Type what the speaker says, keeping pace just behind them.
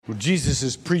Well, Jesus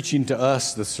is preaching to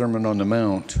us the Sermon on the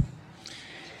Mount.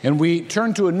 And we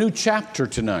turn to a new chapter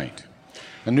tonight.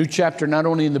 A new chapter not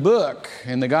only in the book,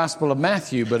 in the Gospel of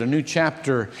Matthew, but a new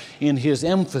chapter in his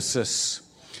emphasis.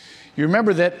 You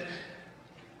remember that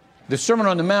the Sermon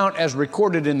on the Mount, as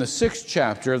recorded in the 6th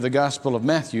chapter of the Gospel of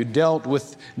Matthew, dealt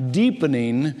with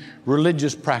deepening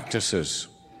religious practices.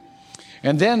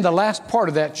 And then the last part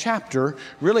of that chapter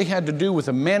really had to do with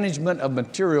the management of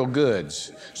material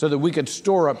goods so that we could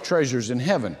store up treasures in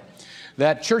heaven.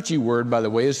 That churchy word, by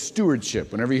the way, is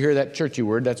stewardship. Whenever you hear that churchy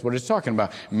word, that's what it's talking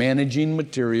about, managing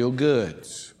material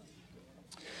goods.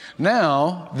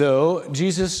 Now, though,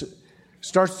 Jesus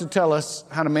starts to tell us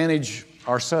how to manage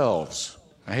ourselves.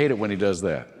 I hate it when he does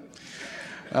that.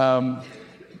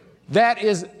 That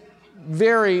is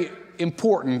very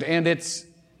important, and it's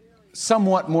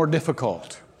somewhat more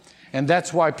difficult. And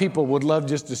that's why people would love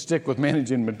just to stick with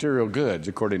managing material goods,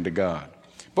 according to God.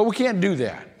 But we can't do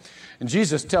that. And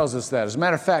Jesus tells us that. As a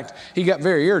matter of fact, he got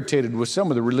very irritated with some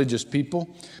of the religious people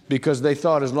because they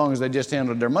thought as long as they just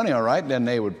handled their money all right, then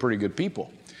they were pretty good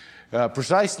people.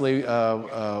 Precisely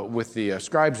with the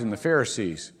scribes and the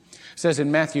Pharisees. It says in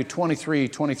Matthew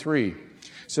 23:23, it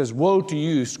says, "Woe to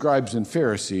you, scribes and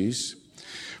Pharisees,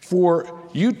 for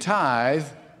you tithe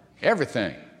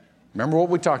everything." Remember what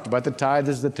we talked about. The tithe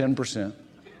is the 10%.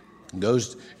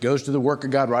 Goes to the work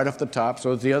of God right off the top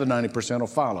so that the other 90% will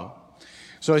follow.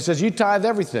 So he says, you tithe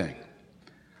everything.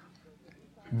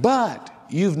 But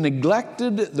you've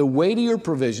neglected the weightier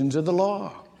provisions of the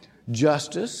law.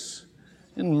 Justice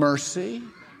and mercy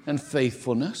and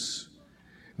faithfulness.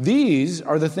 These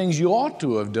are the things you ought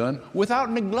to have done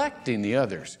without neglecting the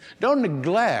others. Don't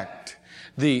neglect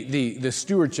the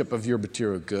stewardship of your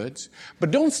material goods. But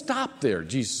don't stop there,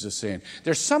 Jesus is saying.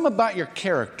 There's some about your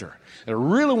character that I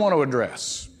really want to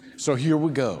address. So here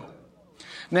we go.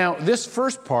 Now, this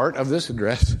first part of this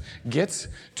address gets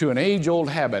to an age-old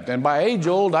habit. And by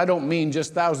age-old, I don't mean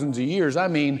just thousands of years. I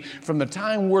mean from the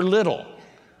time we're little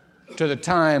to the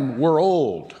time we're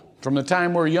old. From the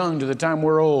time we're young to the time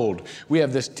we're old. We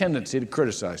have this tendency to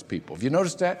criticize people. Have you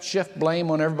noticed that? Shift blame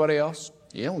on everybody else?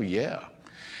 Oh, yeah.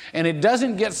 And it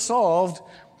doesn't get solved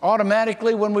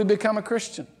automatically when we become a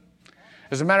Christian.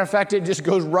 As a matter of fact, it just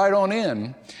goes right on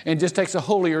in and just takes a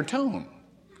holier tone.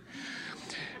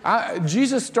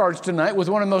 Jesus starts tonight with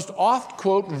one of the most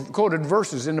oft-quoted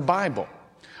verses in the Bible.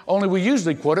 Only we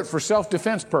usually quote it for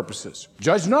self-defense purposes.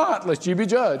 Judge not, lest ye be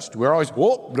judged. We're always,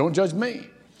 whoa, don't judge me.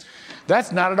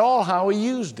 That's not at all how he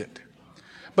used it.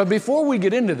 But before we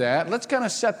get into that, let's kind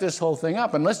of set this whole thing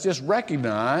up and let's just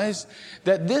recognize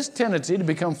that this tendency to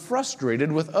become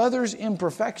frustrated with others'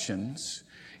 imperfections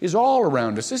is all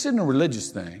around us. This isn't a religious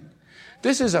thing.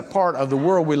 This is a part of the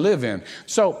world we live in.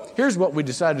 So here's what we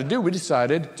decided to do. We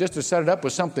decided just to set it up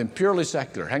with something purely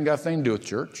secular. Hadn't got a thing to do with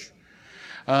church.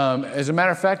 As a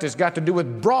matter of fact, it's got to do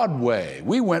with Broadway.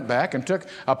 We went back and took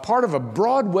a part of a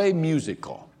Broadway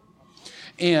musical.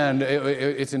 And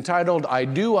it's entitled I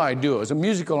Do, I Do. It was a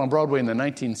musical on Broadway in the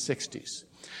 1960s.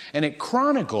 And it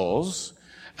chronicles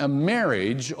a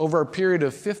marriage over a period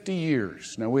of 50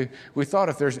 years. Now, we thought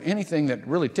if there's anything that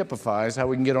really typifies how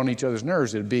we can get on each other's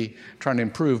nerves, it'd be trying to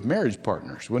improve marriage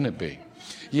partners, wouldn't it be?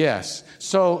 Yes.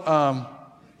 So,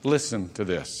 listen to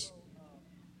this.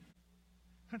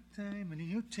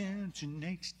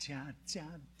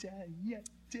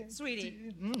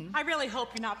 Sweetie, I really hope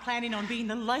you're not planning on being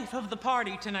the life of the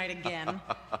party tonight again.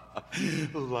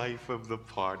 Life of the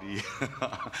party.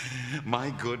 My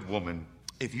good woman,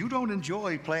 if you don't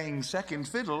enjoy playing second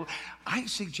fiddle, I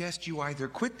suggest you either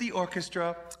quit the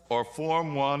orchestra or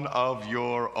form one of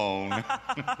your own.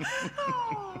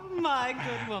 Oh, my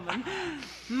good woman.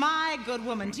 My good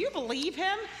woman. Do you believe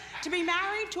him? To be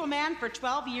married to a man for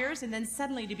 12 years and then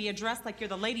suddenly to be addressed like you're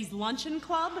the ladies' luncheon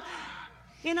club?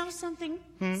 You know something,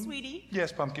 sweetie?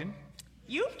 Yes, Pumpkin?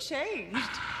 You've changed.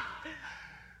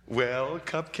 Well,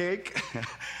 Cupcake,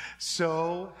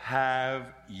 so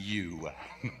have you.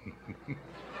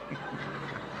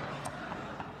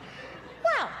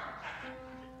 Well,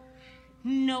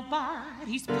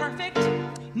 nobody's perfect.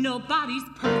 Nobody's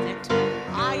perfect.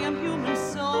 I am human,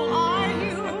 so are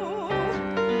you.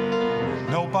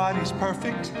 Nobody's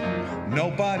perfect.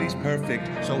 Nobody's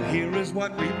perfect. So here is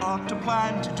what we ought to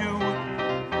plan to do.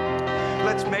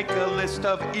 Let's make a list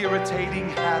of irritating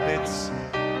habits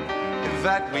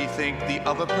that we think the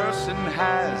other person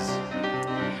has.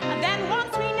 And then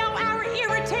once we know our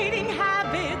irritating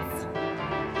habits,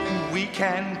 we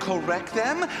can correct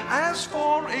them. As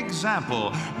for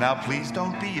example, now please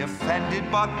don't be offended,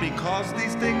 but because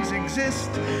these things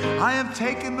exist, I have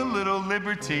taken the little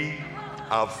liberty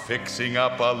of fixing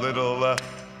up a little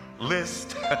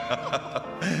list.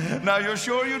 Now, you're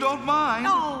sure you don't mind?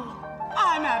 Oh,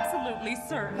 I'm absolutely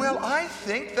certain. Well, I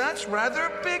think that's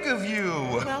rather big of you.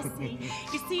 Well,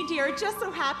 you see, dear, it just so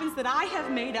happens that I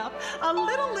have made up a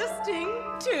little listing,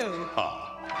 too.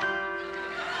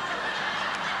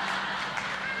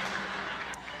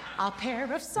 A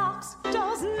pair of socks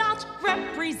does not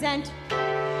represent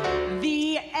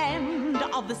the end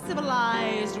of the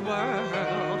civilized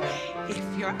world. If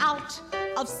you're out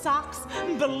of socks,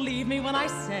 believe me when I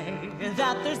say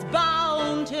that there's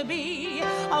bound to be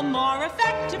a more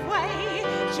effective way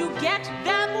to get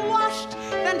them washed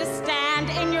than to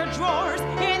stand in your drawers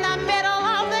in the middle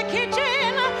of the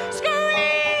kitchen screaming,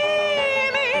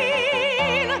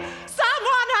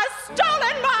 "Someone has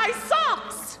stolen my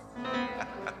socks!"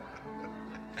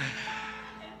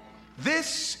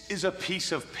 This is a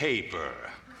piece of paper.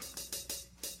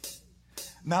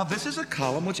 Now, this is a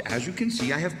column which, as you can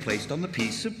see, I have placed on the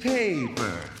piece of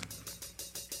paper.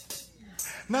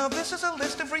 Now, this is a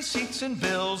list of receipts and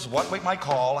bills, what we might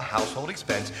call a household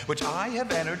expense, which I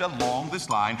have entered along this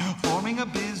line, forming a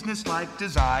business-like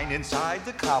design inside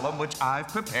the column which I've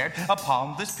prepared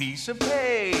upon this piece of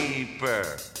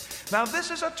paper. Now,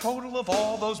 this is a total of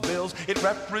all those bills. It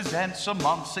represents a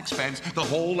month's expense, the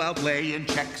whole outlay in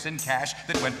checks and cash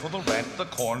that went for the rent, the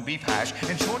corned beef hash.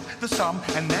 In short, the sum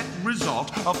and net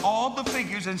result of all the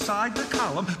figures inside the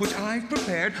column which I've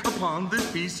prepared upon this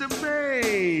piece of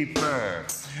paper.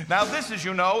 Now, this, as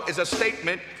you know, is a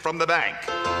statement from the bank.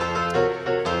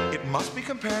 It must be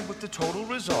compared with the total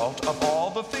result of all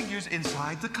the figures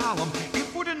inside the column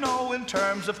if we're to know in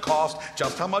terms of cost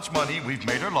just how much money we've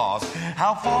made or lost,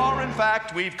 how far, in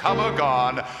fact, we've come or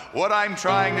gone. What I'm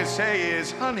trying to say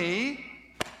is, honey,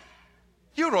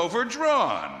 you're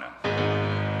overdrawn.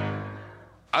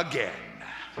 Again.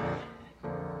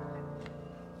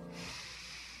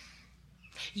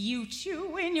 You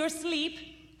chew in your sleep.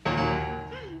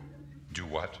 Do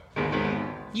what?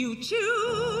 You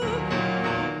chew.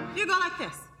 You go like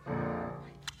this.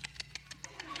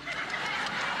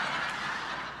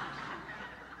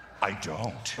 I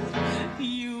don't.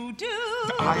 You do.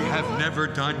 I have never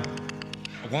done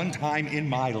one time in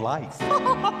my life.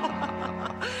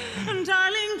 Darling,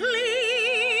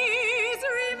 please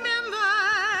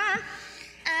remember,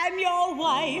 I'm your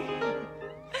wife.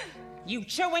 You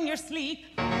chew in your sleep.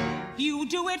 You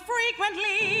do it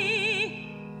frequently.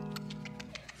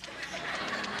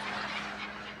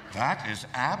 That is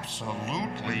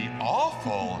absolutely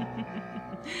awful.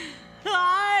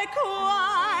 I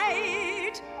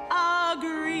quite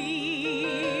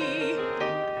agree.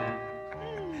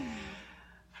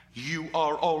 You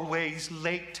are always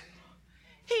late.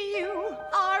 You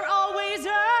are always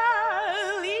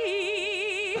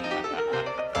early.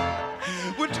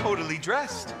 We're totally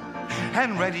dressed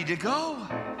and ready to go.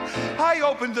 I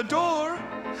opened the door,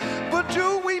 but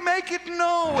do we make it?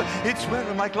 No. It's where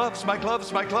are my gloves, my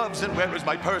gloves, my gloves, and where is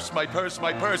my purse, my purse,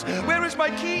 my purse? Where is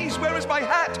my keys? Where is my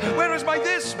hat? Where is my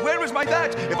this? Where is my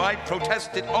that? If I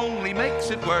protest, it only makes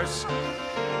it worse.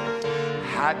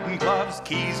 Hat and gloves,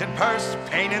 keys and purse,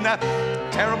 pain in the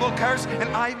terrible curse. And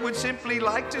I would simply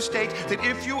like to state that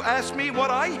if you ask me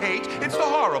what I hate, it's the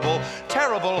horrible,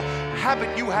 terrible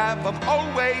habit you have of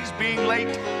always being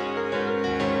late.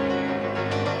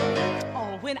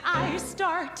 When I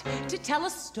start to tell a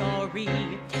story,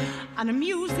 an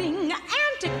amusing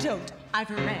anecdote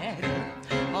I've read,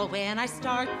 or when I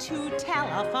start to tell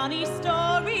a funny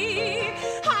story,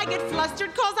 I get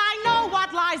flustered 'cause I know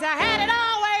what lies ahead. It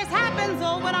always happens.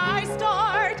 Oh, when I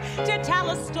start to tell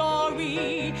a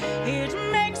story, it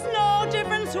makes no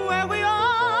difference where we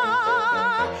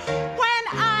are. When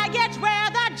I get where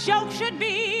the joke should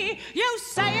be, you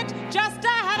say it just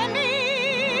ahead of me.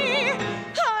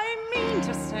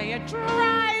 To say it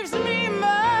drives me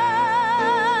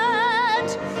mad.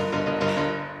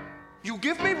 You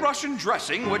give me Russian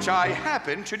dressing, which I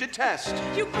happen to detest.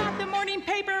 You got the morning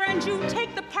paper and you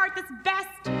take the part that's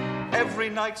best. Every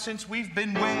night since we've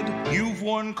been wed, you've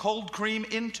worn cold cream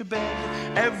into bed.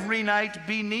 Every night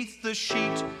beneath the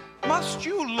sheet, must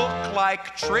you look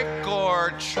like trick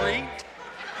or treat?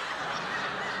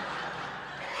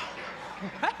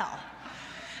 Well,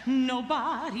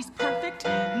 nobody's perfect,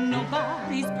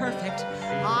 nobody's perfect.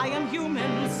 I am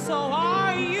human, so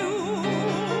are you.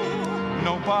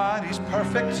 Nobody's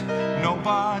perfect,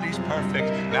 nobody's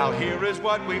perfect. Now here is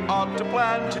what we ought to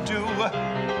plan to do.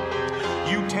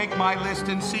 You take my list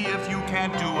and see if you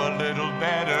can't do a little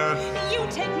better. You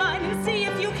take mine and see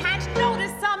if you can't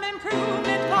notice some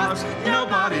improvement. 'Cause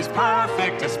nobody's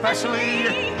perfect,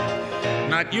 especially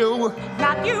not you.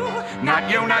 Not you. Not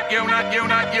you, not you, not you,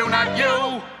 not you, not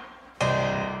you.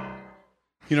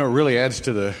 You know, it really adds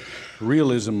to the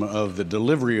realism of the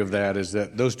delivery of that is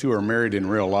that those two are married in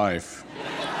real life.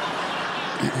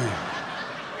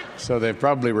 So they've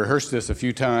probably rehearsed this a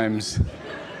few times.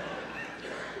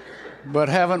 But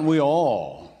haven't we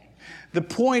all? The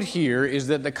point here is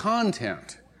that the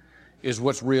content is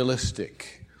what's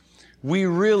realistic. We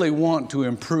really want to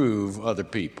improve other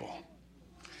people.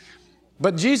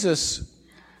 But Jesus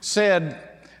said,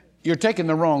 you're taking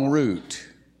the wrong route,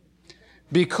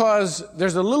 because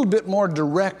there's a little bit more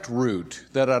direct route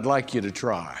that I'd like you to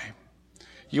try.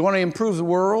 You want to improve the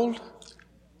world?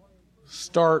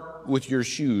 Start with your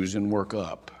shoes and work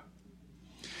up.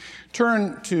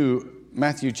 Turn to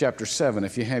Matthew chapter 7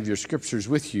 if you have your scriptures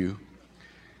with you.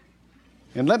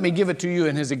 And let me give it to you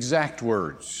in his exact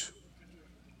words.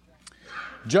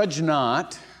 Judge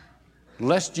not,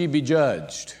 lest ye be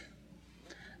judged.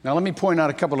 Now let me point out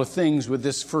a couple of things with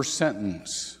this first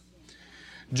sentence.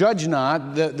 Judge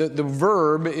not, the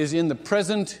verb is in the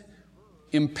present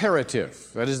imperative.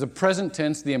 That is the present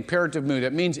tense, the imperative mood.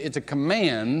 That means it's a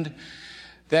command.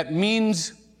 That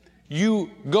means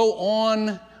you go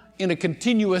on in a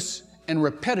continuous and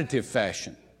repetitive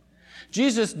fashion.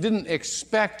 Jesus didn't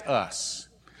expect us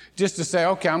just to say,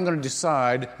 okay, I'm going to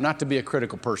decide not to be a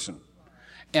critical person,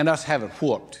 and us have it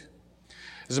whooped.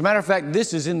 As a matter of fact,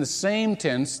 this is in the same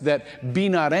tense that be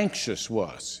not anxious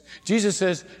was. Jesus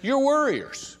says, you're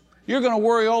worriers. You're going to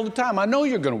worry all the time. I know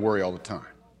you're going to worry all the time.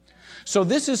 So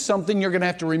this is something you're going to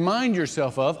have to remind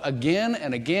yourself of again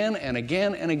and again and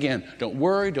again and again. Don't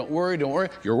worry, don't worry, don't worry.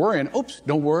 You're worrying. Oops,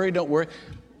 don't worry, don't worry.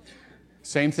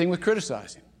 Same thing with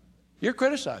criticizing. You're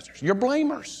criticizers. You're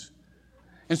blamers.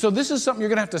 And so this is something you're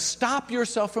going to have to stop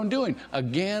yourself from doing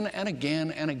again and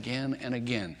again and again and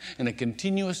again in a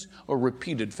continuous or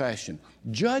repeated fashion.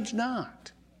 Judge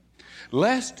not,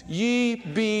 lest ye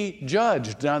be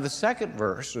judged. Now the second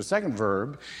verse, the second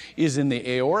verb, is in the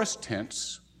aorist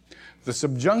tense, the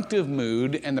subjunctive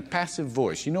mood, and the passive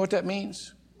voice. You know what that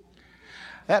means?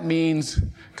 That means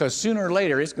because sooner or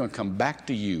later it's going to come back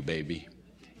to you, baby.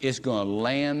 It's going to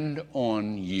land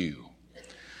on you.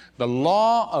 The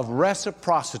law of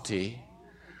reciprocity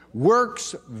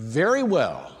works very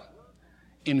well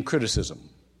in criticism.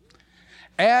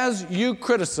 As you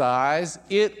criticize,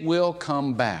 it will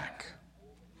come back.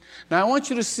 Now, I want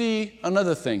you to see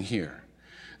another thing here.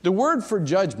 The word for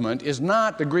judgment is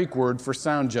not the Greek word for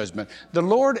sound judgment. The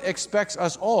Lord expects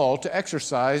us all to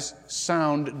exercise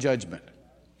sound judgment.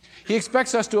 He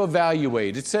expects us to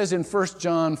evaluate. It says in 1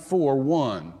 John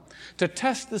 4:1, to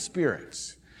test the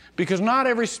spirits, because not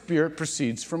every spirit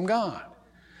proceeds from God.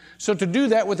 So to do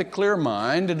that with a clear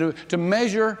mind, and to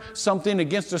measure something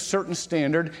against a certain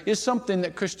standard is something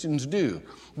that Christians do.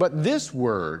 But this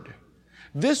word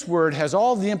has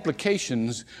all the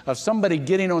implications of somebody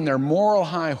getting on their moral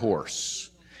high horse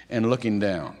and looking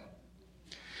down.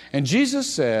 And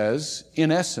Jesus says,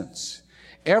 in essence,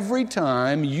 every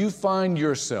time you find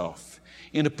yourself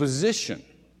in a position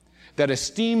that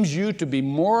esteems you to be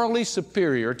morally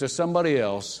superior to somebody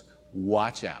else,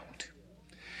 watch out,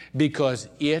 because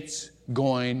it's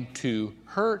going to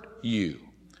hurt you.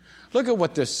 Look at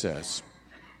what this says.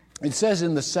 It says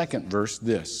in the second verse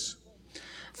this,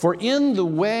 for in the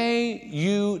way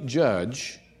you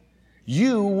judge,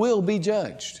 you will be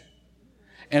judged.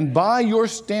 And by your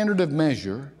standard of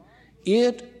measure,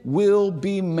 it will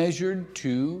be measured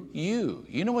to you.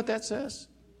 You know what that says?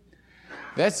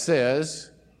 That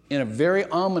says, in a very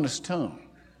ominous tone,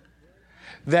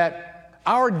 that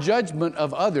our judgment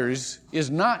of others is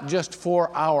not just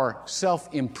for our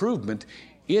self-improvement,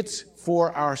 it's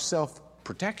for our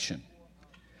self-protection.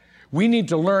 We need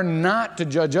to learn not to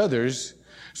judge others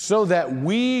so that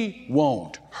we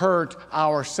won't hurt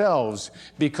ourselves,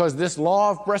 because this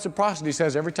law of reciprocity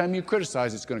says every time you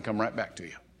criticize, it's going to come right back to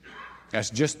you. That's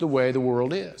just the way the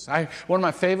world is. One of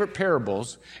my favorite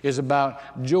parables is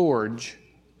about George,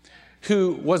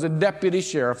 who was a deputy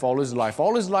sheriff all his life.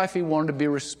 All his life he wanted to be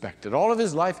respected. All of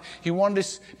his life he wanted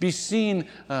to be seen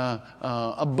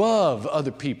above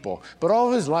other people. But all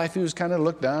of his life he was kind of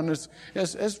looked down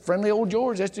as friendly old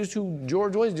George. That's just who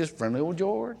George was, just friendly old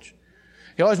George.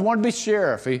 He always wanted to be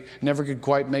sheriff. He never could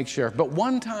quite make sheriff. But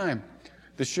one time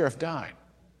the sheriff died.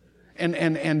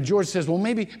 And George says, well,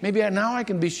 maybe now I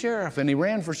can be sheriff. And he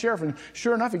ran for sheriff, and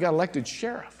sure enough, he got elected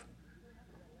sheriff.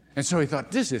 And so he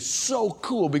thought, this is so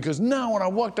cool, because now when I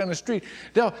walk down the street,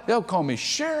 they'll call me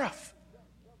sheriff.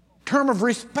 Term of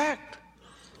respect.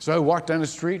 So I walked down the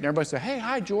street, and everybody said, hey,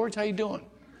 hi, George, how you doing?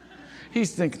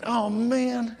 He's thinking, oh,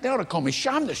 man, they ought to call me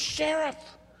I'm the sheriff.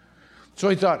 So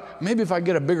he thought, maybe if I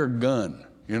get a bigger gun,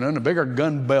 and a bigger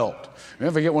gun belt, maybe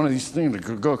if I get one of these things that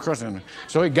could go across.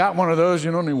 So he got one of those,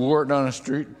 and he wore it down the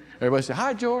street. Everybody said,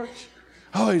 hi, George.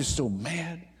 Oh, he's so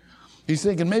mad. He's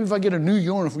thinking, maybe if I get a new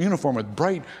uniform with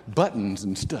bright buttons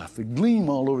and stuff, it gleam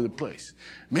all over the place.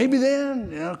 Maybe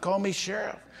then, call me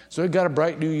sheriff. So he got a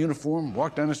bright new uniform,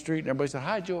 walked down the street, and everybody said,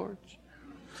 hi, George.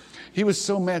 He was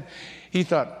so mad. He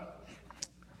thought,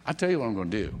 I'll tell you what I'm going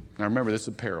to do. Now remember, this is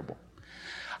a parable.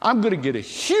 I'm going to get a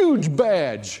huge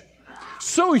badge.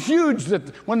 So huge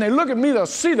that when they look at me, they'll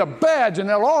see the badge and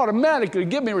they'll automatically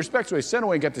give me respect. So he sent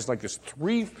away and got this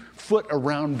 3-foot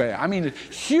around badge. I mean, a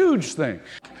huge thing.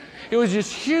 It was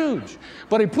just huge.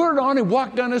 But he put it on, he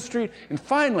walked down the street, and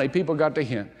finally people got the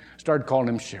hint, started calling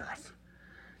him sheriff.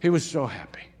 He was so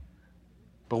happy.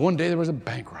 But one day there was a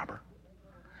bank robber.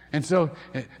 And so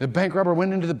the bank robber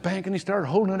went into the bank and he started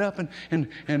holding it up and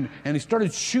he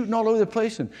started shooting all over the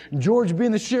place. And George,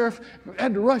 being the sheriff,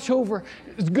 had to rush over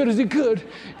as good as he could.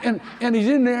 And he's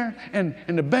in there and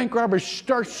the bank robber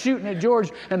starts shooting at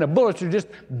George and the bullets are just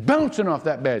bouncing off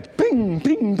that badge. Ping,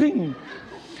 ping, ping.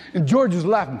 And George is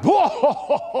laughing.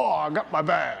 Oh, I got my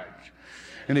badge.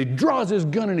 And he draws his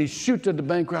gun and he shoots at the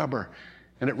bank robber.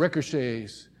 And it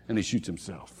ricochets and he shoots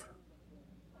himself.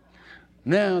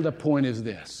 Now the point is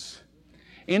this.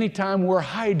 Anytime we're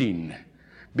hiding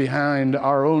behind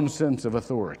our own sense of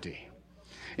authority,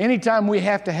 anytime we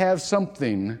have to have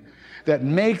something that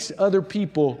makes other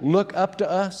people look up to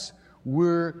us,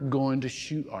 we're going to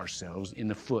shoot ourselves in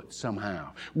the foot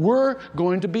somehow. We're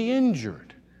going to be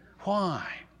injured. Why?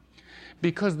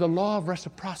 Because the law of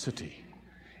reciprocity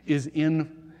is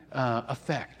in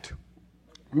effect.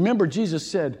 Remember, Jesus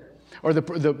said, or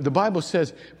the Bible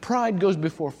says, pride goes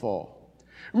before fall.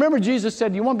 Remember, Jesus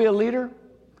said, you want to be a leader?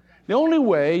 The only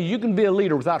way you can be a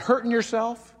leader without hurting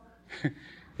yourself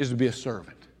is to be a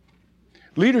servant.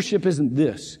 Leadership isn't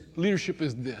this. Leadership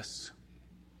is this.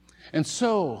 And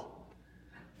so,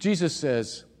 Jesus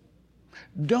says,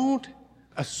 don't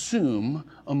assume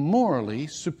a morally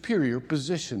superior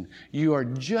position. You are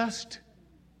just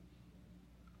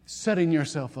setting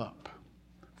yourself up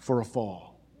for a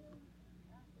fall.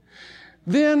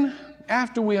 Then,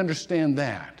 after we understand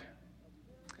that,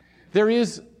 there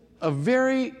is a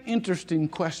very interesting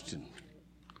question.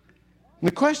 And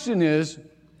the question is,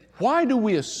 why do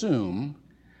we assume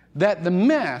that the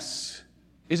mess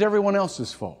is everyone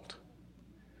else's fault?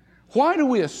 Why do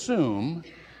we assume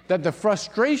that the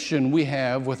frustration we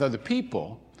have with other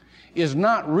people is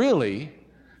not really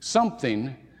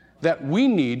something that we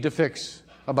need to fix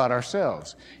about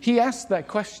ourselves? He asks that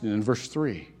question in verse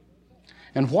 3.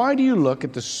 And why do you look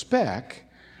at the speck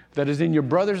that is in your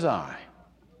brother's eye,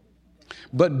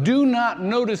 but do not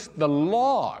notice the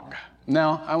log?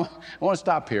 Now, I want to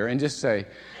stop here and just say,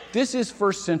 this is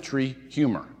first century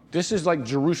humor. This is like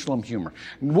Jerusalem humor.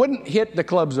 Wouldn't hit the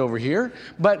clubs over here,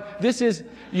 but this is,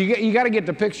 you got to get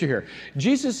the picture here.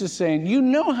 Jesus is saying, you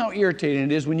know how irritating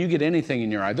it is when you get anything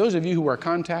in your eye. Those of you who wear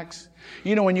contacts,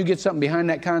 you know when you get something behind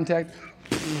that contact,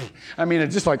 I mean,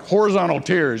 it's just like horizontal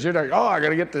tears. You're like, oh, I got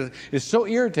to get this. It's so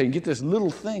irritating. Get this little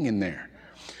thing in there.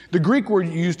 The Greek word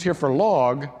used here for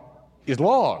log is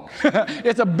log.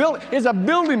 It's a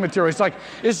building material.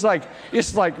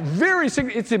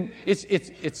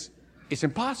 It's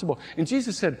impossible. And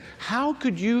Jesus said, how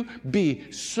could you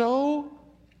be so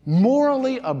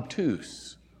morally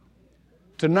obtuse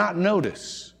to not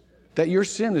notice that your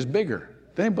sin is bigger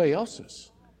than anybody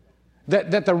else's?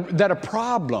 That a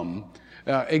problem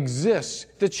exists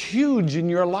that's huge in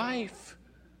your life.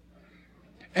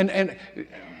 And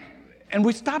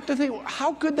we stop to think,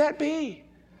 how could that be?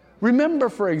 Remember,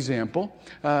 for example,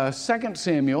 2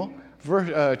 Samuel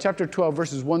chapter 12,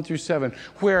 verses 1 through 7,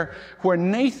 where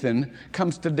Nathan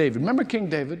comes to David. Remember King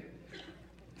David?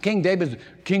 King David's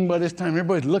king by this time.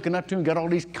 Everybody's looking up to him, got all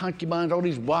these concubines, all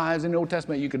these wives in the Old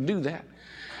Testament. You could do that.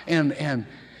 And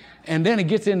then he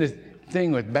gets into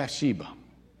thing with Bathsheba.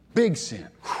 Big sin.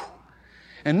 Whew.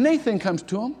 And Nathan comes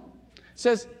to him,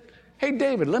 says, hey,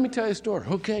 David, let me tell you a story.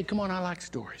 Okay, come on, I like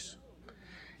stories.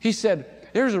 He said,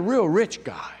 there's a real rich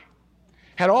guy,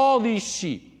 had all these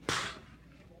sheep,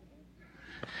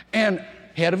 and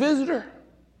he had a visitor.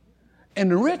 And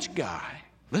the rich guy,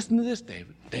 listen to this,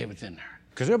 David. David's in there,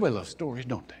 because everybody loves stories,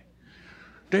 don't they?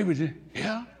 David's in,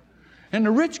 yeah. And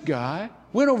the rich guy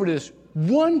went over to this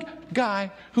one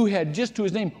guy who had just to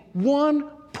his name one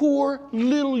poor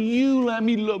little ewe lamb.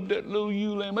 He loved that little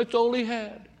ewe lamb. That's all he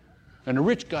had. And the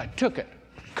rich guy took it,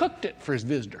 cooked it for his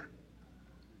visitor.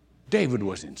 David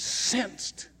was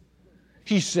incensed.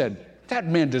 He said, that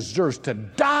man deserves to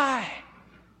die.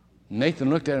 Nathan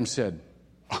looked at him and said,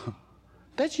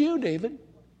 that's you, David.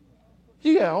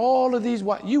 You got all of these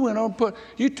wives. You went on and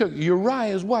you took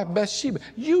Uriah's wife, Bathsheba.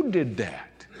 You did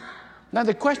that. Now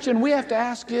the question we have to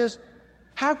ask is,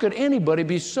 How could anybody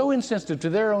be so insensitive to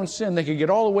their own sin they could get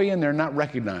all the way in there and not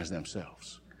recognize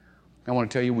themselves? I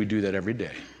want to tell you, we do that every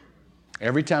day.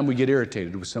 Every time we get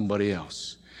irritated with somebody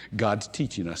else, God's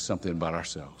teaching us something about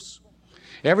ourselves.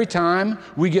 Every time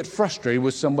we get frustrated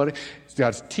with somebody,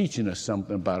 God's teaching us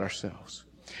something about ourselves.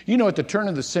 You know, at the turn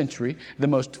of the century, the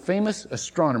most famous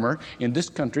astronomer in this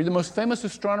country, the most famous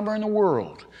astronomer in the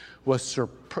world, was Sir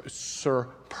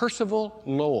Percival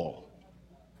Lowell.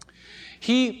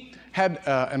 He had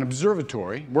an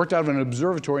observatory, worked out of an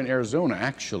observatory in Arizona,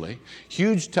 actually.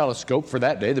 Huge telescope for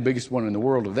that day, the biggest one in the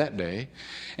world of that day.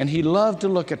 And he loved to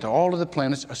look at all of the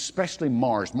planets, especially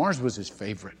Mars. Mars was his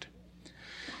favorite.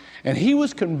 And he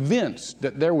was convinced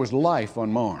that there was life on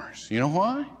Mars. You know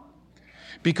why?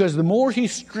 Because the more he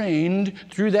strained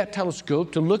through that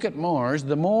telescope to look at Mars,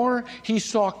 the more he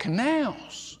saw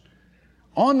canals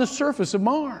on the surface of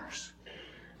Mars.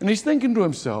 And he's thinking to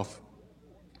himself,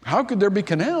 how could there be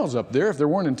canals up there if there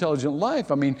weren't intelligent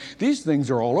life? I mean, these things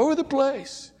are all over the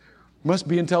place. Must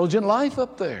be intelligent life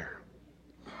up there.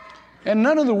 And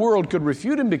none of the world could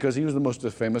refute him because he was the most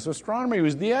famous astronomer. He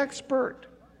was the expert.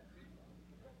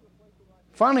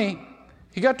 Finally,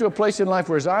 he got to a place in life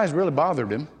where his eyes really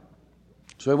bothered him.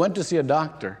 So he went to see a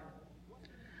doctor.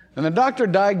 And the doctor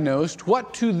diagnosed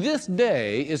what to this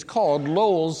day is called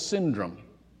Lowell's syndrome.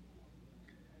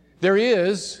 There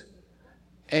is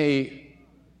a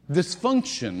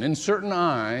dysfunction in certain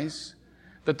eyes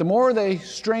that the more they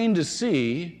strain to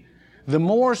see, the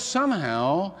more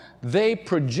somehow they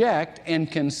project and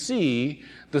can see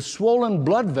the swollen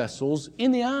blood vessels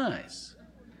in the eyes.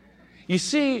 You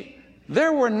see,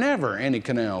 there were never any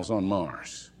canals on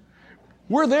Mars.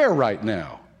 We're there right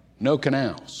now. No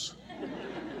canals.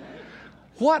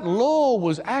 What Lowell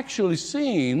was actually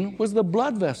seeing was the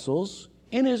blood vessels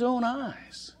in his own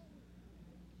eyes.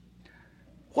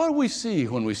 What do we see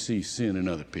when we see sin in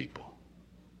other people?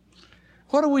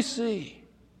 What do we see?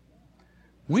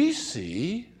 We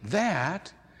see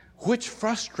that which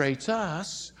frustrates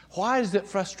us. Why does it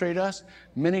frustrate us?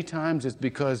 Many times it's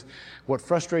because what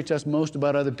frustrates us most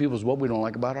about other people is what we don't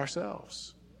like about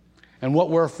ourselves and what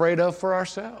we're afraid of for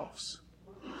ourselves.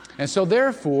 And so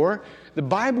therefore, the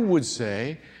Bible would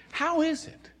say, how is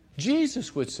it?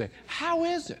 Jesus would say, how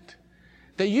is it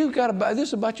that you've got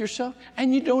this about yourself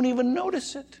and you don't even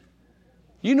notice it?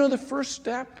 You know, the first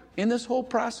step in this whole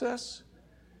process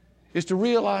is to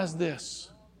realize this.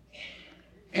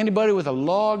 Anybody with a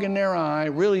log in their eye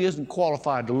really isn't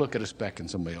qualified to look at a speck in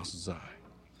somebody else's eye.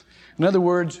 In other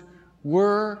words,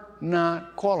 we're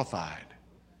not qualified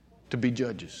to be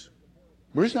judges.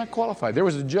 We're just not qualified. There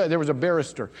was a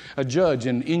barrister, a judge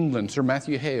in England, Sir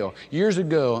Matthew Hale, years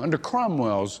ago under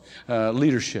Cromwell's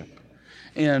leadership.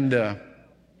 And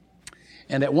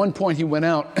at one point he went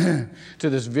out to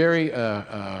this very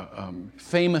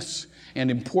famous and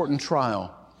important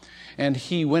trial. And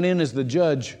he went in as the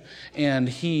judge and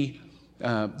he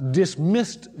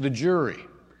dismissed the jury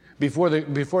before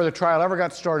the trial ever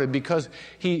got started because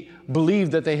he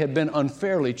believed that they had been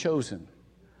unfairly chosen.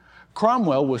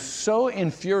 Cromwell was so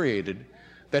infuriated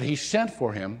that he sent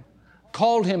for him,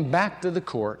 called him back to the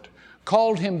court,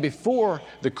 called him before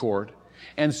the court,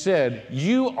 and said,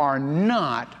 "You are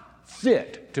not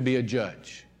fit to be a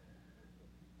judge."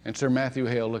 And Sir Matthew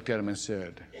Hale looked at him and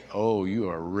said, "Oh, you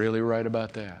are really right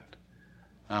about that.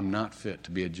 I'm not fit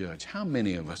to be a judge." How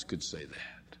many of us could say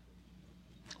that?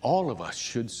 All of us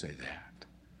should say that.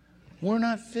 We're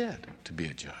not fit to be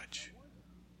a judge.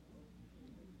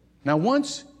 Now,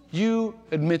 once you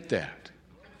admit that,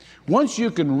 once you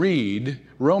can read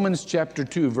Romans chapter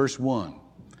 2, verse 1,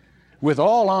 with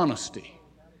all honesty,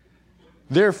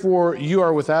 "Therefore you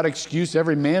are without excuse,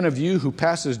 every man of you who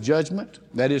passes judgment,"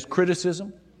 that is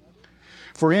criticism,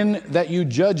 "for in that you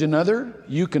judge another,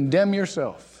 you condemn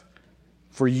yourself.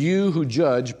 For you who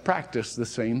judge practice the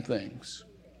same things."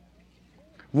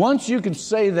 Once you can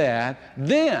say that,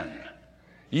 then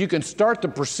you can start the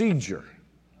procedure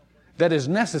that is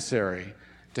necessary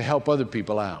to help other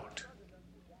people out.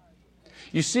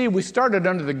 You see, we started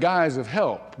under the guise of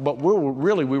help, but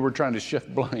we were trying to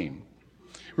shift blame.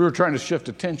 We were trying to shift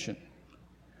attention.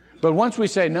 But once we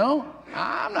say, "No,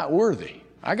 I'm not worthy.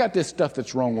 I got this stuff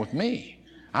that's wrong with me.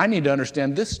 I need to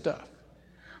understand this stuff."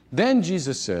 Then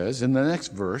Jesus says in the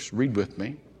next verse, read with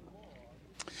me,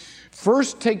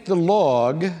 "First take the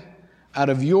log out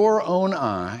of your own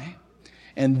eye,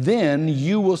 and then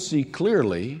you will see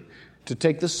clearly to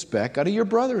take the speck out of your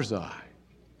brother's eye."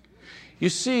 You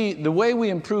see, the way we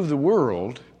improve the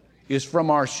world is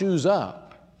from our shoes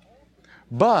up.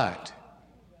 But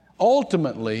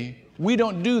ultimately, we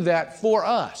don't do that for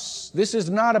us. This is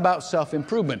not about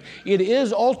self-improvement. It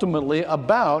is ultimately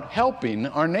about helping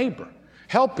our neighbor,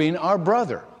 helping our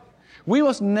brother. We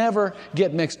must never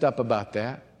get mixed up about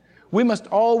that. We must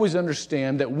always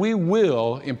understand that we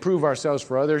will improve ourselves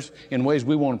for others in ways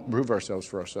we won't improve ourselves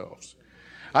for ourselves.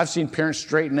 I've seen parents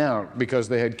straighten out because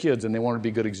they had kids and they wanted to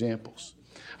be good examples.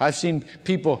 I've seen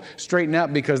people straighten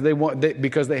out because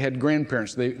they had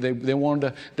grandparents. They didn't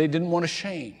want to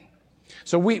shame.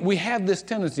 So we have this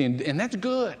tendency, and that's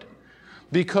good,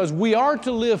 because we are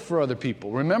to live for other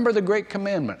people. Remember the great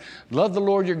commandment: love the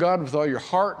Lord your God with all your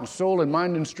heart and soul and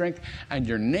mind and strength, and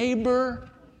your neighbor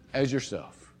as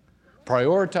yourself.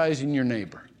 Prioritizing your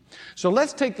neighbor. So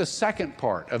let's take the second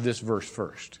part of this verse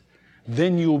first.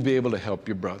 Then you will be able to help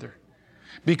your brother,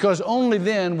 because only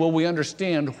then will we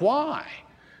understand why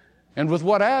and with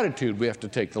what attitude we have to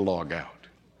take the log out.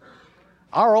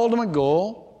 Our ultimate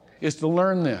goal is to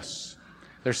learn this: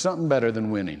 there's something better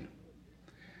than winning.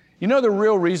 You know, the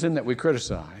real reason that we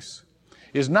criticize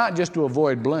is not just to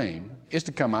avoid blame, it's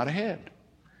to come out ahead.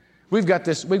 We've got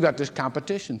this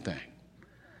competition thing.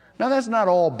 Now, that's not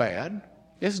all bad.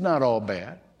 It's not all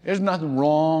bad. There's nothing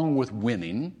wrong with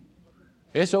winning.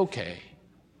 It's okay.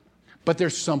 But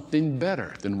there's something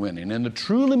better than winning. And the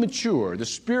truly mature, the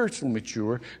spiritually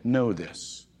mature, know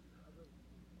this.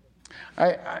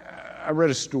 I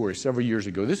read a story several years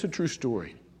ago. This is a true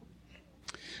story.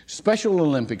 Special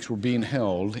Olympics were being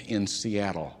held in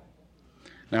Seattle.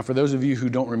 Now, for those of you who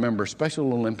don't remember,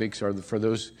 Special Olympics are for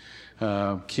those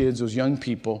kids, those young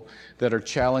people that are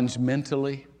challenged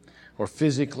mentally or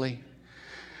physically.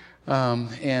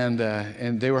 And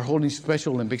they were holding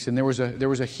Special Olympics, and there was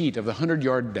a heat of the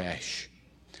 100-yard dash.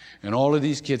 And all of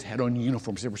these kids had on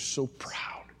uniforms. They were so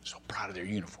proud of their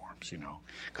uniforms,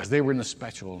 because they were in the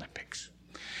Special Olympics.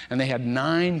 And they had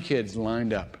 9 kids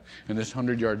lined up in this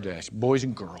 100-yard dash, boys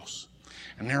and girls.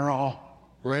 And they're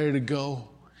all ready to go.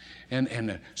 And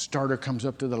the starter comes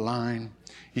up to the line.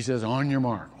 He says, "On your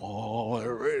mark." Oh,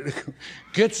 they're ready to go.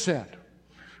 Get set.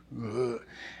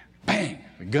 Bang,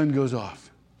 the gun goes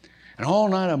off. And all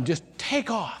night I'm just take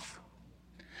off.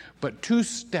 But 2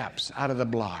 steps out of the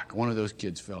block, one of those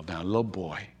kids fell down, a little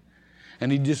boy.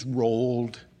 And he just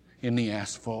rolled in the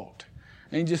asphalt.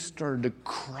 And he just started to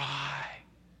cry.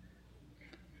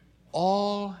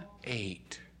 All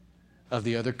 8 of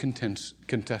the other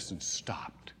contestants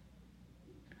stopped.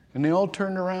 And they all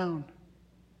turned around.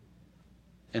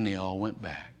 And they all went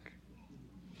back.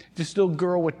 This little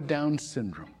girl with Down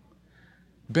syndrome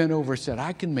bent over and said,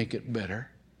 "I can make it better."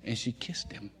 And she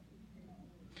kissed him.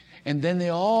 And then they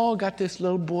all got this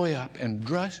little boy up and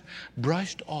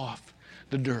brushed off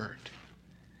the dirt.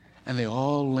 And they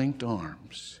all linked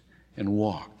arms and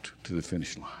walked to the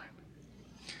finish line.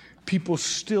 People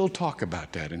still talk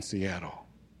about that in Seattle.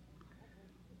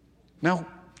 Now,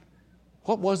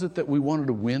 what was it that we wanted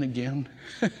to win again?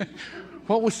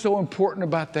 What was so important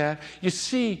about that? You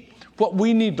see, what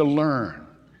we need to learn,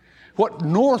 what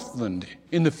Northland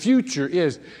in the future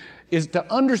is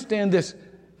to understand this: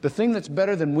 the thing that's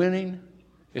better than winning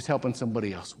is helping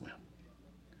somebody else win.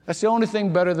 That's the only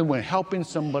thing better than winning, helping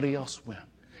somebody else win,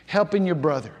 helping your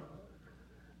brother.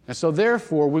 And so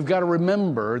therefore, we've got to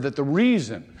remember that the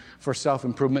reason for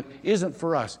self-improvement isn't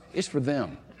for us, it's for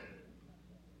them.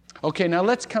 Okay, now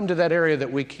let's come to that area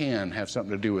that we can have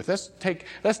something to do with.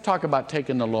 Let's talk about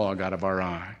taking the log out of our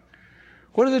eye.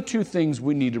 What are the 2 things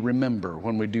we need to remember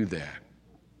when we do that?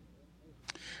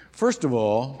 First of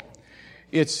all,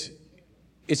 it's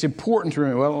important to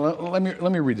remember. Well,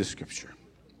 let me read the scripture.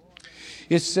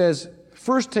 It says,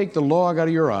 "First take the log out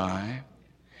of your eye,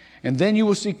 and then you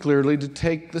will see clearly to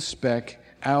take the speck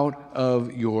out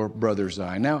of your brother's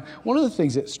eye." Now, one of the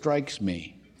things that strikes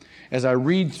me as I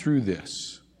read through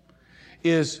this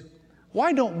is,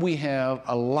 why don't we have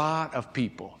a lot of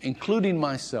people, including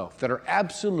myself, that are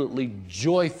absolutely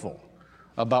joyful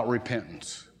about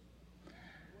repentance?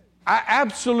 I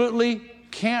absolutely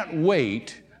can't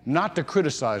wait not to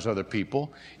criticize other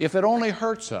people if it only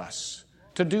hurts us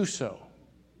to do so.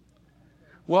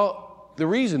 Well, the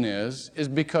reason is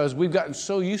because we've gotten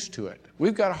so used to it.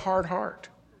 We've got a hard heart.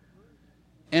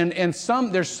 And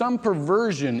there's some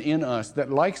perversion in us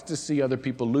that likes to see other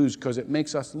people lose because it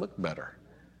makes us look better.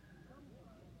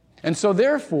 And so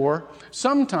therefore,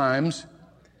 sometimes,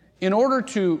 in order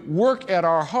to work at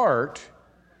our heart,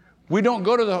 we don't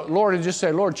go to the Lord and just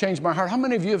say, "Lord, change my heart." How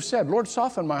many of you have said, "Lord,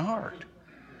 soften my heart"?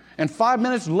 And 5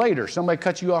 minutes later, somebody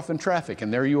cuts you off in traffic,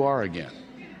 and there you are again.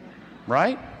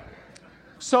 Right?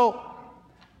 So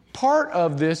part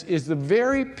of this is the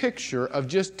very picture of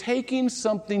just taking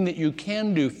something that you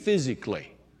can do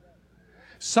physically,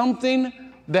 something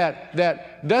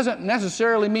that doesn't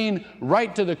necessarily mean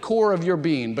right to the core of your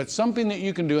being, but something that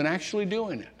you can do and actually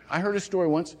doing it. I heard a story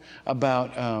once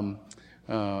about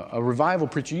a revival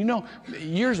preacher. You know,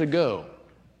 years ago,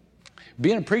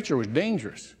 being a preacher was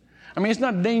dangerous. I mean, it's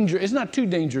not too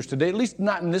dangerous today, at least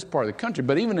not in this part of the country,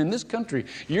 but even in this country,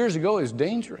 years ago, it was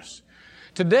dangerous.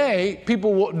 Today,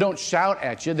 people don't shout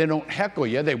at you, they don't heckle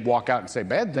you, they walk out and say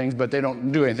bad things, but they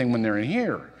don't do anything when they're in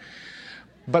here.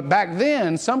 But back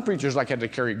then, some preachers had to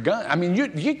carry guns. I mean,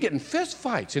 you'd get in fist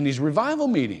fights in these revival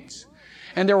meetings.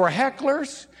 And there were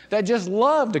hecklers that just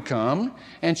loved to come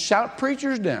and shout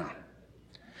preachers down.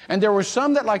 And there were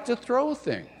some that liked to throw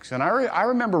things. And I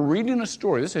remember reading a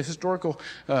story. This is a historical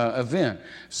event.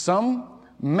 Some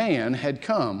man had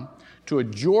come to a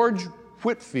George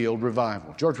Whitefield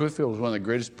revival. George Whitefield was one of the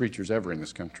greatest preachers ever in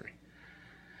this country.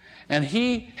 And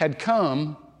he had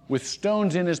come with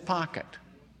stones in his pocket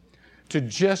to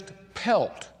just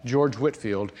pelt George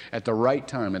Whitefield at the right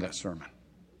time of that sermon.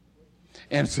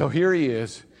 And so here he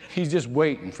is. He's just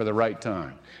waiting for the right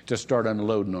time to start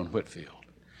unloading on Whitefield.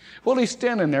 Well, he's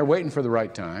standing there waiting for the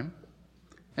right time,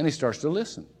 and he starts to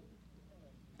listen.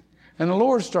 And the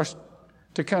Lord starts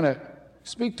to kind of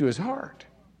speak to his heart.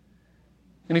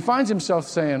 And he finds himself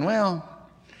saying, well,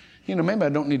 maybe I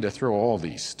don't need to throw all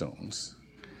these stones.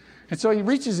 And so he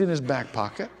reaches in his back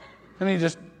pocket, and he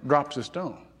just drops a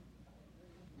stone.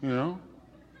 Then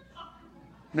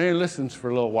he listens for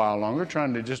a little while longer,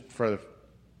 trying to just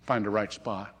find the right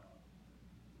spot.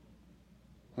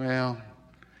 Well,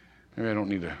 maybe I don't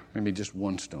need maybe just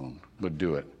one stone would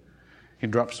do it. He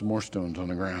drops some more stones on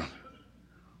the ground.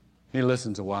 He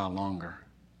listens a while longer.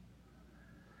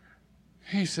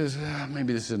 He says,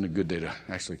 maybe this isn't a good day to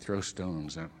actually throw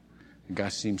stones. The guy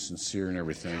seems sincere and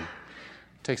everything.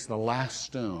 Takes the last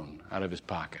stone out of his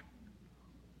pocket.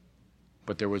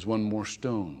 But there was one more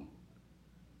stone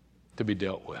to be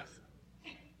dealt with.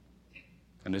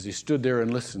 And as he stood there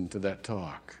and listened to that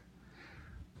talk,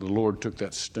 the Lord took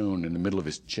that stone in the middle of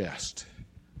his chest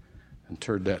and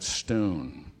turned that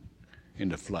stone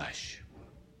into flesh.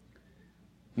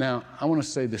 Now, I want to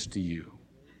say this to you.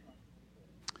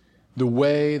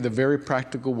 The very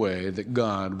practical way that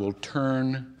God will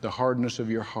turn the hardness of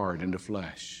your heart into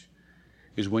flesh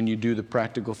is when you do the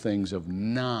practical things of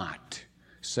not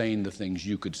saying the things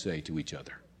you could say to each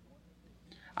other.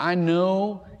 I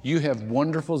know you have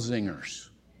wonderful zingers.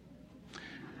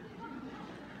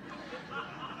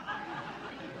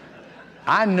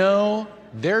 I know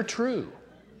they're true.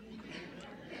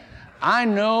 I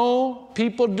know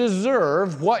people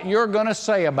deserve what you're going to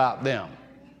say about them.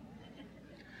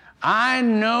 I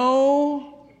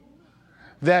know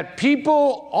that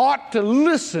people ought to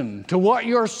listen to what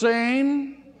you're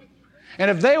saying.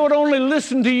 And if they would only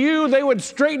listen to you, they would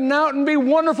straighten out and be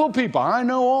wonderful people. I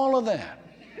know all of that.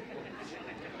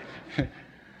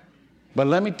 But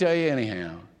let me tell you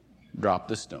anyhow, drop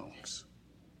the stones.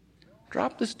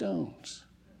 Drop the stones.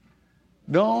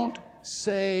 Don't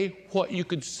say what you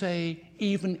could say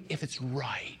even if it's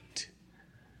right.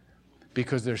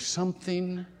 Because there's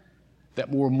something that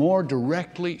will more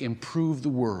directly improve the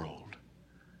world.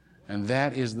 And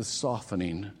that is the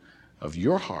softening of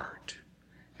your heart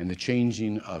and the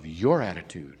changing of your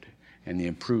attitude and the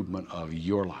improvement of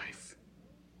your life.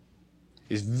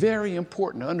 It's very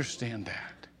important to understand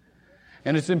that.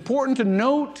 And it's important to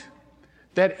note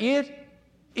that it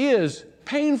is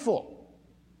painful,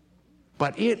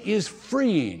 but it is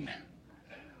freeing.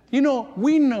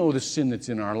 We know the sin that's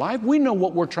in our life. We know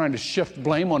what we're trying to shift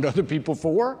blame onto other people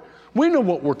for. We know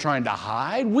what we're trying to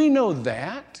hide. We know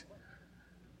that.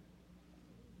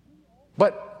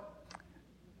 But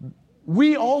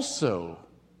we also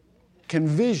can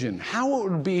vision how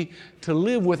it would be to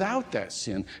live without that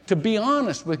sin, to be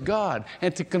honest with God,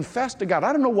 and to confess to God.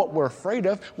 I don't know what we're afraid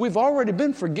of. We've already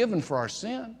been forgiven for our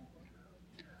sin.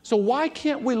 So why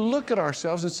can't we look at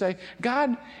ourselves and say,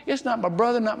 God, it's not my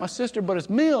brother, not my sister, but it's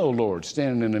me, oh Lord,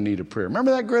 standing in the need of prayer.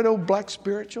 Remember that great old black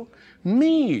spiritual?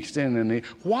 Me standing in the need.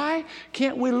 Why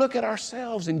can't we look at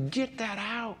ourselves and get that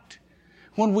out?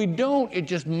 When we don't, it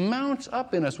just mounts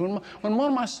up in us. When one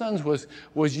of my sons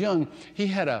was young, he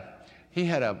had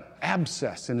a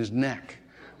abscess in his neck.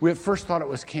 We at first thought it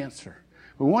was cancer.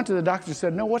 We went to the doctor and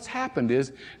said, no, what's happened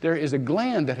is there is a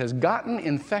gland that has gotten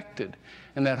infected.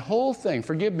 And that whole thing,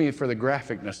 forgive me for the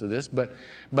graphicness of this, but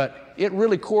it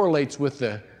really correlates with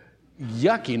the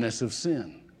yuckiness of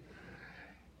sin.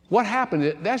 What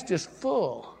happened, that's just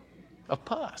full of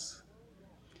pus.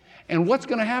 And what's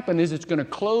going to happen is it's going to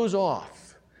close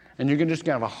off, and you're going to just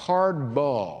have a hard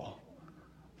ball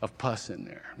of pus in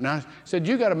there. Now, I said,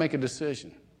 you got to make a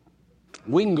decision.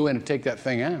 We can go in and take that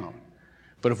thing out,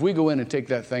 but if we go in and take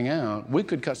that thing out, we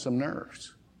could cut some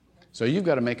nerves. So you've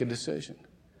got to make a decision.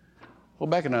 Well,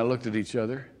 Beck and I looked at each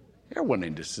other. There wasn't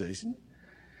any decision.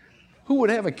 Who would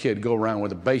have a kid go around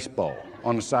with a baseball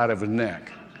on the side of his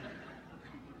neck?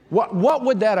 What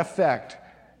would that affect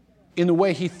in the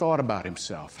way he thought about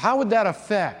himself? How would that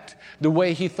affect the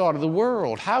way he thought of the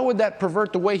world? How would that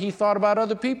pervert the way he thought about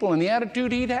other people and the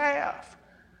attitude he'd have?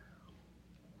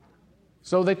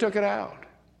 So they took it out.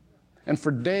 And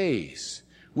for days,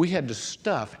 we had to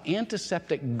stuff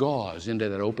antiseptic gauze into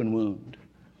that open wound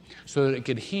so that it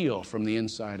could heal from the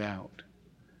inside out.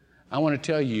 I want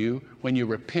to tell you, when you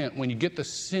repent, when you get the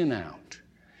sin out,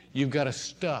 you've got to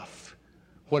stuff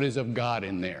what is of God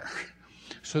in there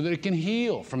so that it can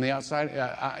heal from the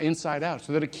inside out,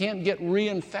 so that it can't get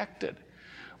reinfected.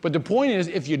 But the point is,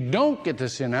 if you don't get the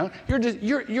sin out,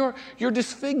 you're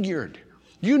disfigured.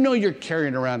 You know you're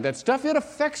carrying around that stuff. It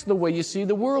affects the way you see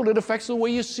the world. It affects the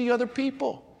way you see other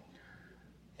people.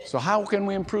 So how can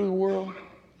we improve the world?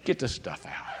 Get the stuff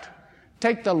out.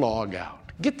 Take the log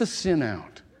out. Get the sin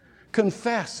out.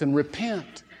 Confess and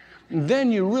repent. And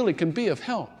then you really can be of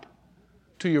help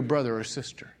to your brother or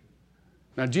sister.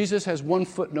 Now, Jesus has one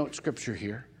footnote scripture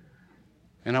here.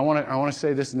 And I want to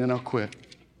say this and then I'll quit.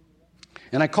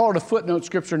 And I call it a footnote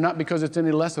scripture not because it's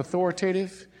any less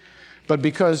authoritative, but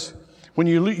because when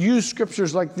you use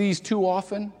scriptures like these too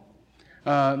often,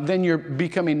 then you're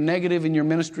becoming negative in your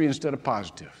ministry instead of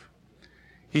positive.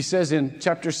 He says in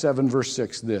chapter 7, verse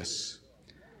 6, this: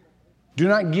 do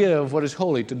not give what is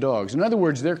holy to dogs. In other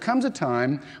words, there comes a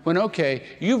time when, okay,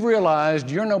 you've realized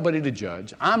you're nobody to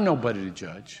judge. I'm nobody to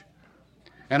judge.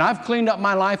 And I've cleaned up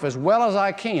my life as well as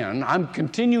I can. I'm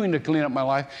continuing to clean up my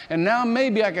life. And now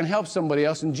maybe I can help somebody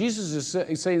else. And Jesus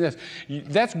is saying this: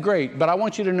 that's great, but I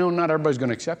want you to know not everybody's going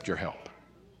to accept your help.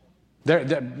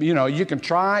 You can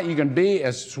try, you can be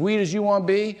as sweet as you want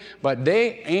to be, but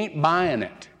they ain't buying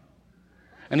it.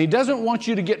 And he doesn't want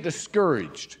you to get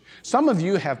discouraged. Some of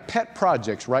you have pet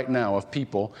projects right now of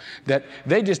people that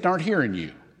they just aren't hearing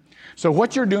you. So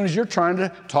what you're doing is you're trying to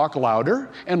talk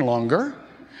louder and longer,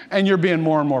 and you're being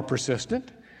more and more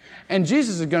persistent. And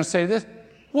Jesus is going to say this: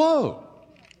 whoa,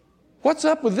 what's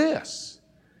up with this?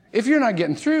 If you're not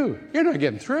getting through, you're not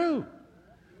getting through.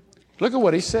 Look at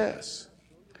what he says.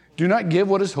 Do not give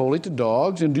what is holy to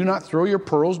dogs, and do not throw your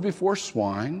pearls before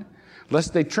swine,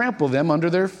 lest they trample them under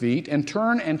their feet and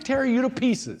turn and tear you to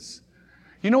pieces.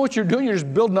 You know what you're doing? You're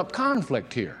just building up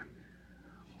conflict here.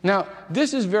 Now,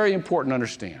 this is very important to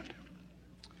understand.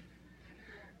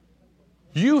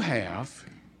 You have,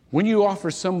 when you offer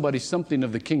somebody something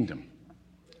of the kingdom,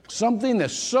 something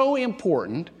that's so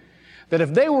important that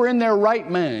if they were in their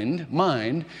right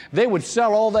mind, they would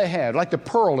sell all they had, like the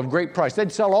pearl of great price.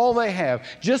 They'd sell all they have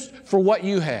just for what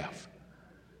you have.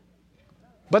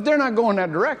 But they're not going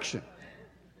that direction.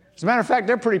 As a matter of fact,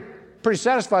 they're pretty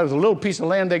satisfied with a little piece of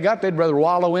land they got. They'd rather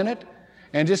wallow in it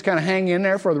and just kind of hang in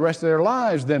there for the rest of their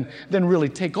lives than really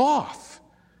take off.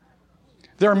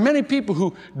 There are many people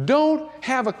who don't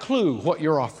have a clue what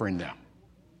you're offering them.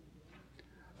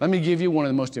 Let me give you one of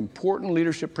the most important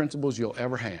leadership principles you'll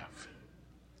ever have.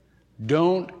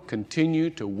 Don't continue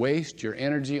to waste your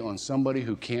energy on somebody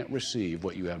who can't receive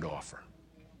what you have to offer.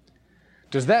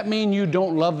 Does that mean you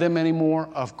don't love them anymore?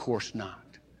 Of course not.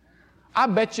 I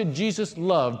bet you Jesus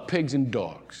loved pigs and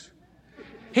dogs.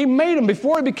 He made them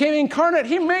before he became incarnate.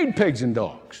 He made pigs and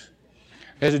dogs.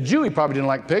 As a Jew, he probably didn't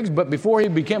like pigs, but before he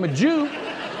became a Jew,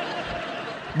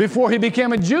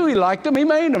 he liked them. He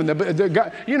made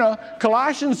them.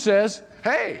 Colossians says,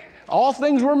 hey, all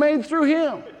things were made through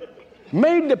him.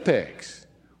 Made the pigs,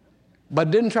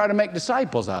 but didn't try to make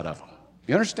disciples out of them.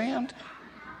 You understand?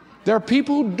 There are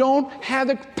people who don't have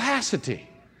the capacity.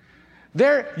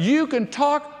 You can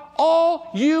talk all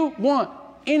you want.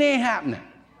 It ain't happening.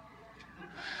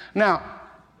 Now,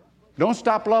 don't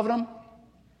stop loving them.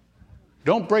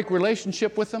 Don't break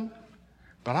relationship with them.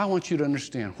 But I want you to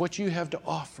understand what you have to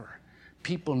offer.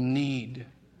 People need.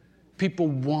 People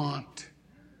want.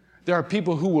 There are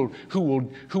people who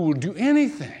will do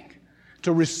anything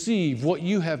to receive what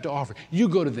you have to offer. You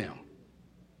go to them.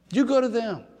 You go to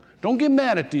them. Don't get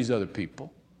mad at these other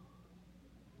people.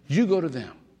 You go to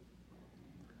them.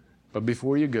 But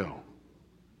before you go,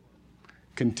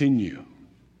 continue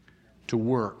to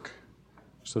work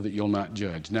so that you'll not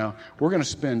judge. Now, we're going to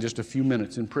spend just a few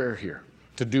minutes in prayer here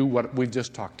to do what we've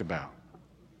just talked about.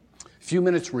 A few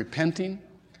minutes repenting,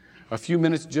 a few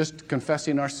minutes just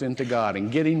confessing our sin to God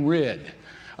and getting rid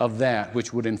of that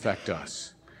which would infect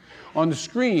us. On the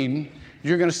screen,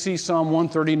 you're going to see Psalm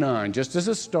 139, just as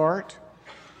a start.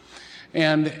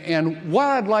 And what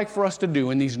I'd like for us to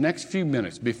do in these next few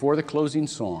minutes before the closing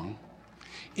song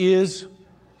is,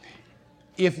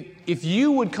 if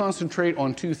you would concentrate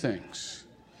on two things.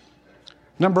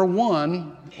 Number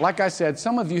one, like I said,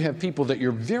 some of you have people that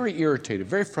you're very irritated,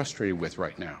 very frustrated with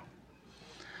right now.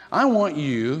 I want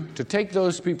you to take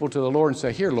those people to the Lord and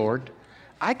say, here, Lord,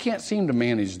 I can't seem to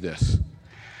manage this.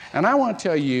 And I want to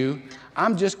tell you,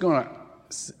 I'm just going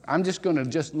to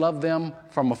just love them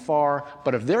from afar,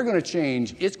 but if they're going to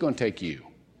change, it's going to take you.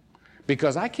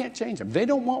 Because I can't change them. They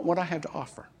don't want what I have to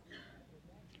offer.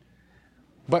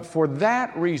 But for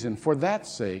that reason, for that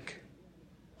sake,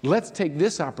 let's take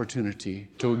this opportunity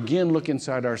to again look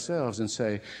inside ourselves and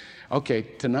say, okay,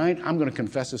 tonight I'm going to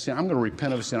confess a sin. I'm going to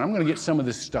repent of a sin. I'm going to get some of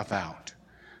this stuff out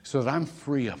so that I'm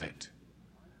free of it.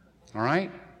 All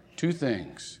right? 2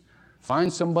 things.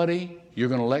 Find somebody you're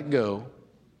going to let go,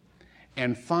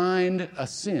 and find a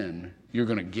sin you're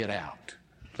going to get out.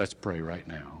 Let's pray right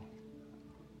now.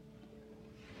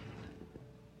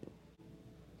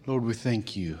 Lord, we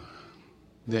thank you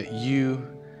that you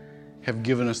have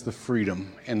given us the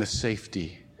freedom and the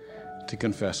safety to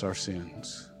confess our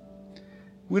sins.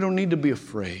 We don't need to be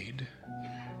afraid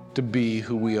to be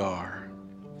who we are,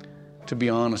 to be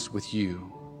honest with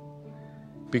you,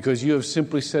 because you have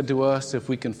simply said to us, if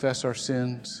we confess our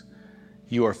sins,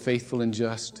 you are faithful and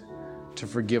just to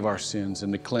forgive our sins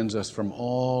and to cleanse us from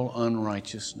all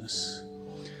unrighteousness.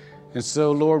 And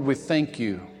so, Lord, we thank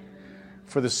you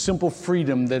for the simple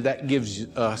freedom that gives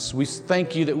us. We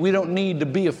thank you that we don't need to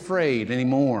be afraid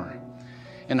anymore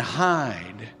and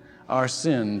hide our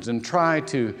sins and try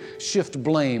to shift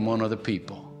blame on other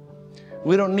people.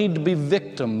 We don't need to be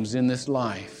victims in this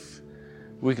life.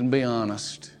 We can be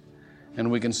honest and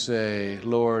we can say,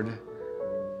 Lord,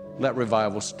 let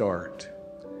revival start,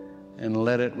 and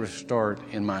let it start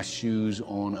in my shoes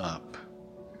on up.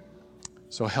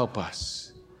 So help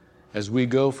us as we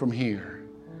go from here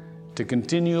to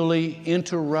continually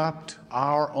interrupt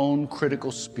our own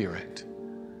critical spirit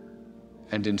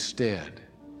and instead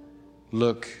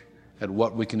look at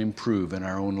what we can improve in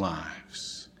our own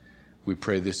lives. We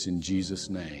pray this in Jesus'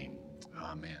 name.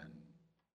 Amen.